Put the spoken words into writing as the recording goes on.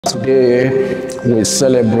Today, we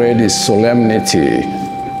celebrate the solemnity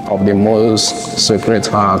of the most sacred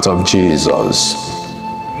heart of Jesus.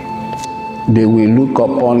 They will look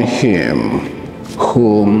upon him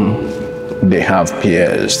whom they have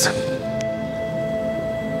pierced.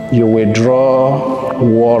 You will draw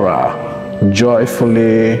water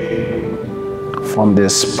joyfully from the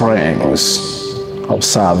springs of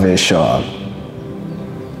salvation.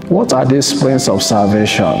 What are these springs of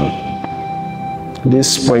salvation?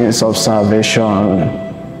 These springs of salvation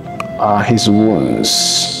are his wounds,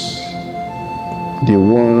 the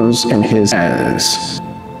wounds in his hands,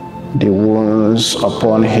 the wounds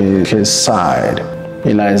upon his side.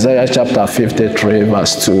 In Isaiah chapter 53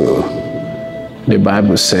 verse 2, the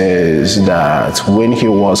Bible says that when he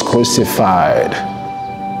was crucified,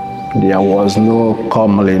 there was no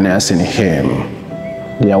comeliness in him.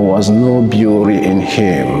 There was no beauty in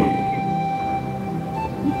him.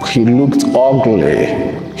 He looked ugly.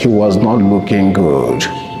 He was not looking good.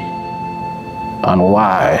 And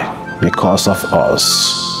why? Because of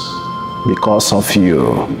us. Because of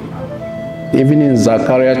you. Even in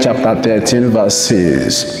Zechariah chapter 13 verse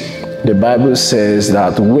 6, the Bible says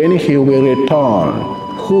that when he will return,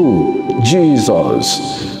 who? Jesus.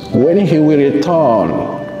 When he will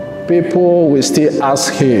return, people will still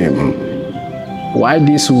ask him, why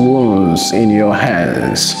these wounds in your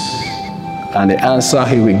hands? And the answer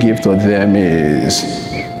he will give to them is,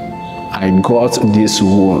 I got these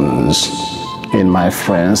wounds in my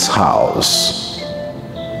friend's house.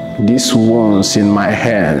 These wounds in my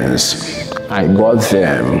hands, I got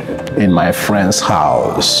them in my friend's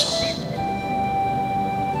house.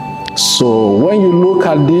 So when you look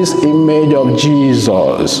at this image of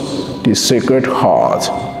Jesus, the Sacred Heart,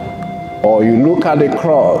 or you look at the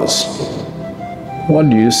cross, what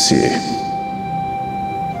do you see?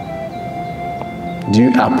 Do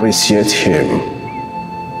you appreciate him?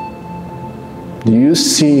 Do you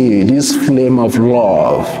see this flame of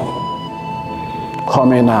love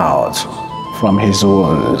coming out from his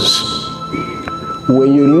wounds?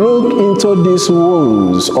 When you look into these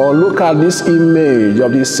wounds or look at this image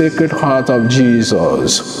of the Sacred Heart of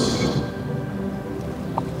Jesus,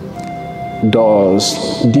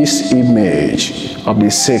 does this image of the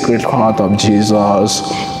Sacred Heart of Jesus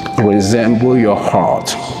resemble your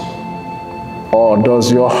heart? Or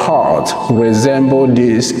does your heart resemble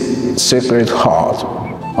this Sacred Heart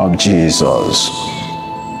of Jesus?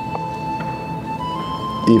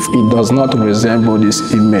 If it does not resemble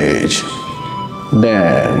this image,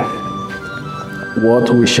 then what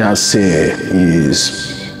we shall say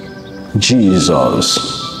is, Jesus,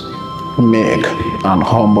 meek and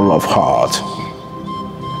humble of heart,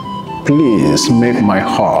 please make my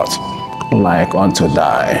heart like unto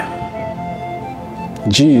thine.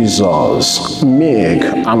 Jesus, meek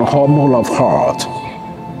and humble of heart,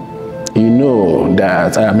 you know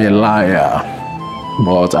that I am a liar,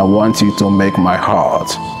 but I want you to make my heart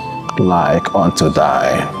like unto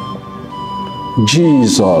thine.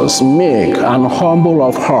 Jesus, meek and humble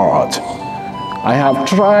of heart, I have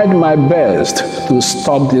tried my best to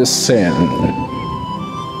stop this sin,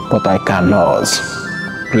 but I cannot.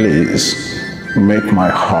 Please make my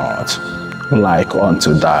heart like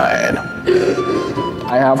unto thine.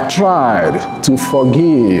 I have tried to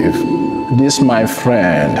forgive this my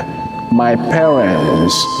friend, my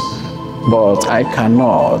parents, but I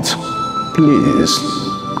cannot. Please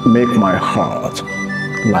make my heart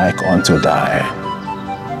like unto thine.